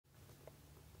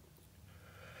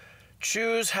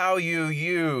Choose how you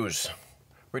use.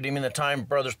 Redeeming the Time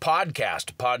Brothers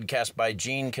podcast, a podcast by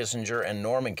Gene Kissinger and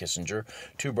Norman Kissinger,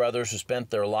 two brothers who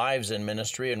spent their lives in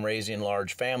ministry and raising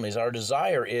large families. Our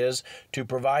desire is to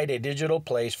provide a digital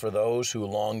place for those who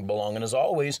long belong. And as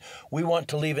always, we want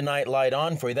to leave a night light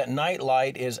on for you. That night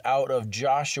light is out of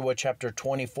Joshua chapter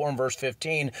 24 and verse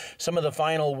 15, some of the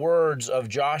final words of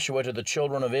Joshua to the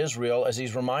children of Israel as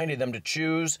he's reminding them to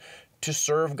choose to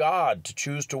serve God, to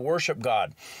choose to worship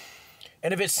God.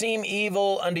 And if it seem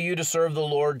evil unto you to serve the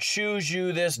Lord, choose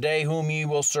you this day whom ye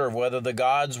will serve, whether the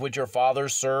gods which your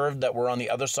fathers served that were on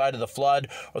the other side of the flood,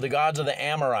 or the gods of the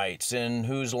Amorites in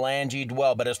whose land ye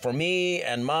dwell. But as for me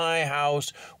and my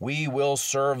house, we will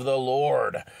serve the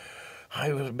Lord.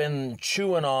 I've been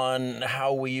chewing on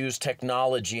how we use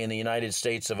technology in the United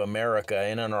States of America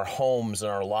and in our homes and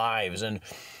our lives, and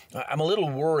I'm a little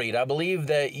worried. I believe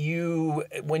that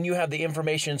when you have the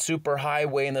information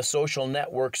superhighway and the social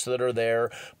networks that are there,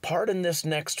 pardon this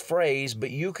next phrase,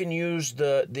 but you can use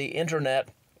the internet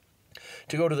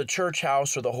to go to the church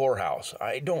house or the whorehouse.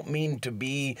 I don't mean to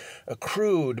be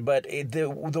crude, but the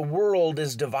world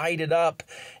is divided up,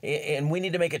 and we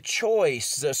need to make a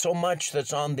choice. So much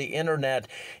that's on the internet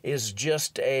is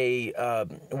just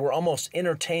we're almost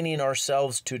entertaining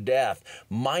ourselves to death,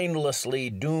 mindlessly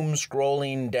doom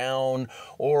scrolling down,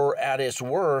 or at its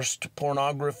worst,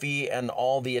 pornography and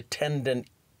all the attendant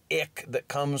ick that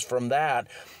comes from that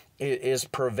is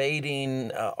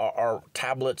pervading our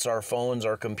tablets, our phones,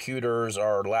 our computers,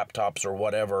 our laptops, or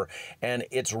whatever, and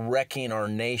it's wrecking our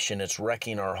nation. It's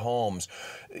wrecking our homes.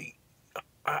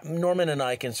 Norman and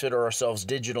I consider ourselves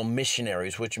digital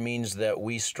missionaries, which means that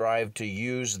we strive to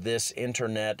use this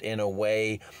internet in a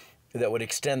way that would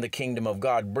extend the kingdom of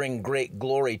God, bring great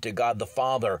glory to God the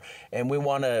Father. And we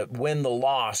want to win the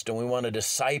lost, and we want to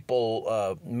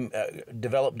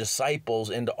develop disciples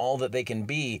into all that they can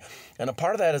be. And a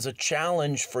part of that is a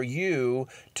challenge for you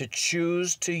to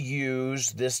choose to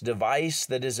use this device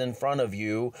that is in front of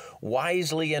you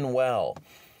wisely and well.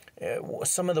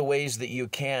 Some of the ways that you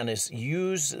can is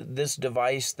use this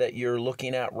device that you're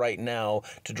looking at right now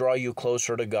to draw you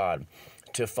closer to God,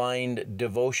 to find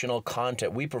devotional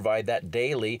content. We provide that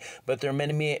daily, but there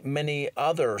are many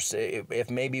others. If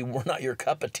maybe we're not your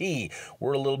cup of tea,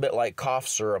 we're a little bit like cough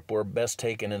syrup. We're best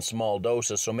taken in small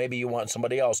doses. So maybe you want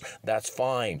somebody else. That's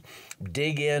fine.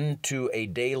 Dig into a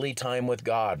daily time with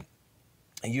God.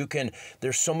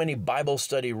 There's so many Bible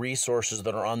study resources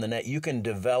that are on the net. You can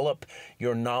develop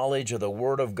your knowledge of the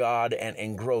Word of God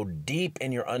and grow deep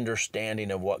in your understanding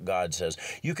of what God says.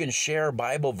 You can share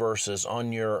Bible verses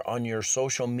on your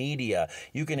social media.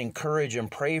 You can encourage and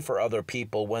pray for other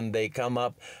people when they come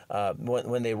up,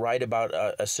 when they write about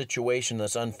a situation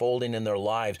that's unfolding in their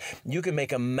lives. You can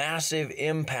make a massive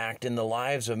impact in the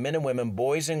lives of men and women,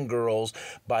 boys and girls,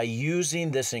 by using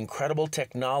this incredible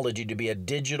technology to be a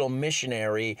digital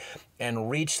missionary and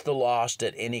reach the lost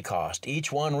at any cost.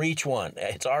 Each one, reach one.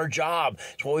 It's our job.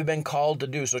 It's what we've been called to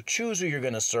do. So choose who you're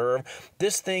going to serve.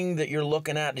 This thing that you're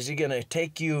looking at, is it going to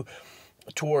take you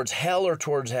towards hell or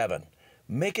towards heaven?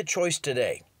 Make a choice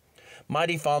today.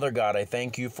 Mighty Father God, I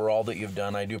thank you for all that you've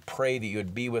done. I do pray that you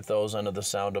would be with those under the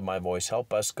sound of my voice.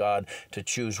 Help us, God, to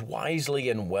choose wisely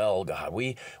and well, God.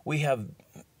 We have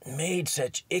made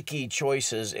such icky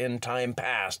choices in time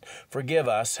past. Forgive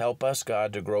us. Help us,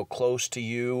 God, to grow close to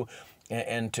you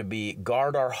and to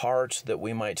guard our hearts that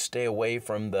we might stay away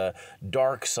from the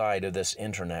dark side of this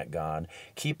internet, God.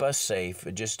 Keep us safe.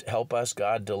 Just help us,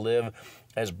 God, to live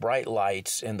as bright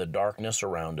lights in the darkness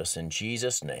around us. In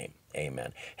Jesus' name,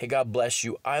 amen. Hey, God bless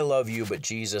you. I love you, but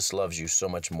Jesus loves you so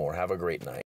much more. Have a great night.